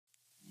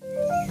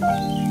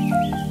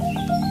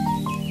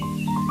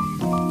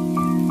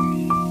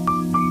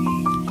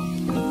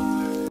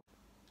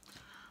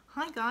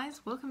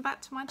guys, welcome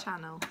back to my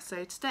channel.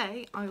 So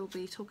today I will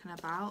be talking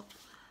about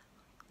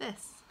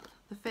this,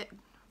 the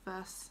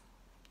Fitbit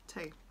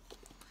 2.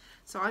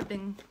 So I've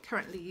been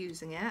currently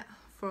using it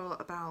for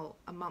about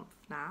a month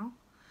now,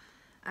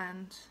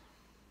 and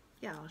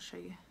yeah, I'll show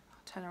you.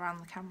 I'll turn around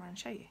the camera and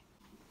show you.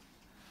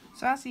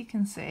 So as you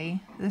can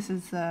see, this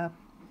is the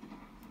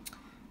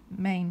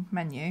main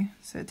menu.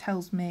 So it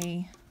tells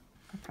me,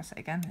 if I press it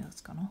again,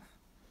 it's gone off.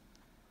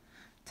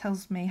 It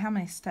tells me how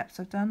many steps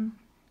I've done,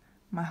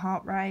 my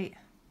heart rate.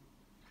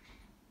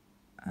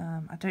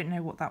 I don't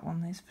know what that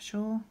one is for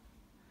sure.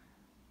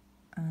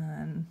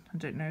 And I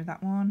don't know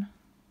that one.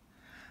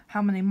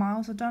 How many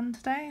miles I've done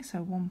today,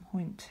 so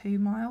 1.2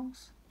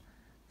 miles.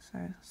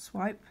 So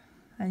swipe.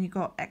 Then you've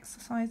got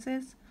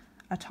exercises,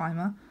 a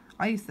timer.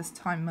 I use this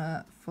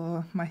timer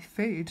for my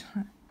food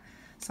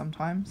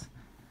sometimes.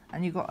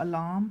 And you've got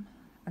alarm,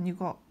 and you've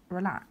got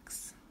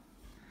relax.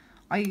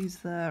 I use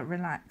the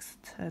relax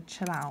to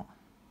chill out.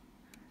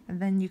 And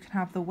then you can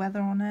have the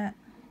weather on it,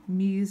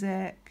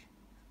 music,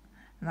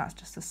 and that's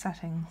just the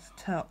settings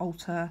to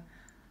alter.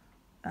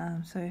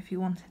 So if you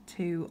wanted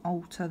to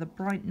alter the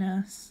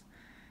brightness,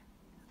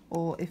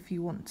 or if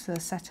you want to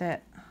set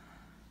it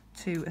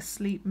to a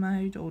sleep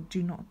mode or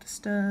do not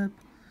disturb.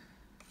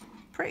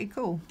 Pretty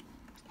cool.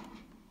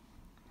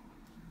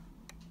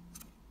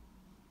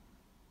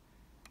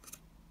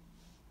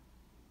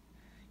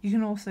 You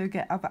can also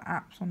get other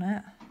apps on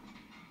it.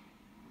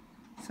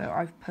 So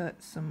I've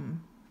put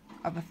some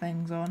other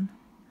things on,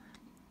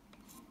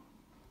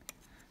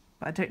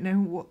 but I don't know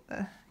what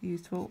they're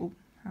used for. Oh,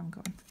 I haven't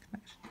got into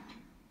connection.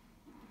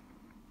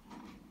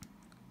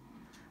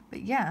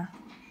 But yeah,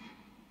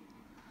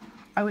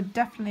 I would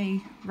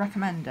definitely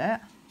recommend it,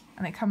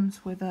 and it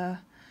comes with a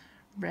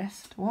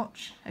wrist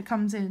watch. It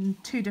comes in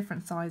 2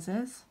 different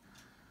sizes,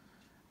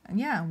 and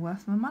yeah,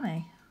 worth my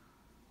money.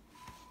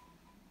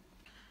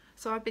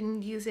 So I've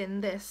been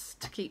using this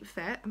to keep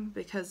fit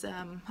because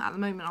at the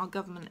moment our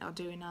government are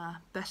doing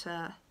a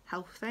better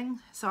health thing.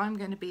 So I'm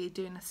going to be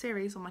doing a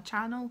series on my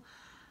channel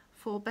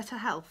for better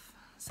health.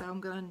 So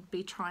I'm going to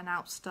be trying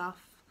out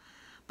stuff.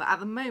 But at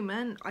the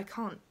moment I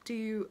can't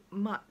do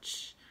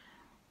much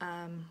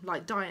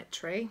like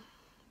dietary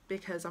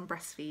because I'm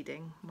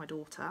breastfeeding my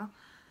daughter.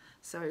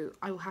 So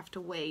I will have to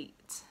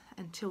wait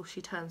until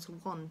she turns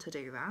 1 to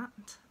do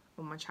that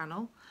on my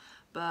channel.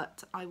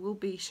 But I will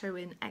be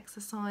showing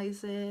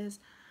exercises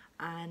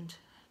and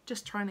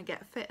just trying to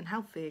get fit and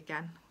healthy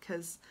again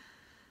because,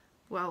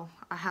 well,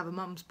 I have a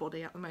mum's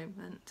body at the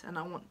moment and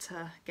I want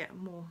to get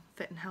more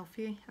fit and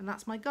healthy, and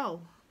that's my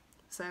goal.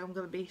 So I'm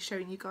going to be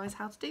showing you guys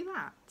how to do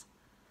that.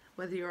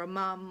 Whether you're a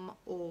mum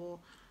or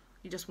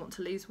you just want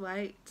to lose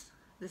weight,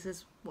 this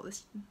is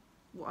what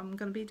I'm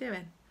going to be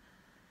doing.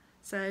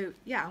 So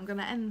yeah, I'm going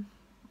to end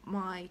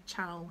my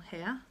channel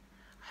here.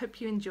 I hope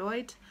you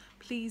enjoyed.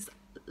 Please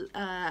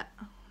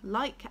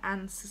like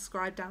and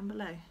subscribe down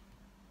below.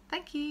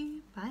 Thank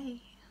you. Bye.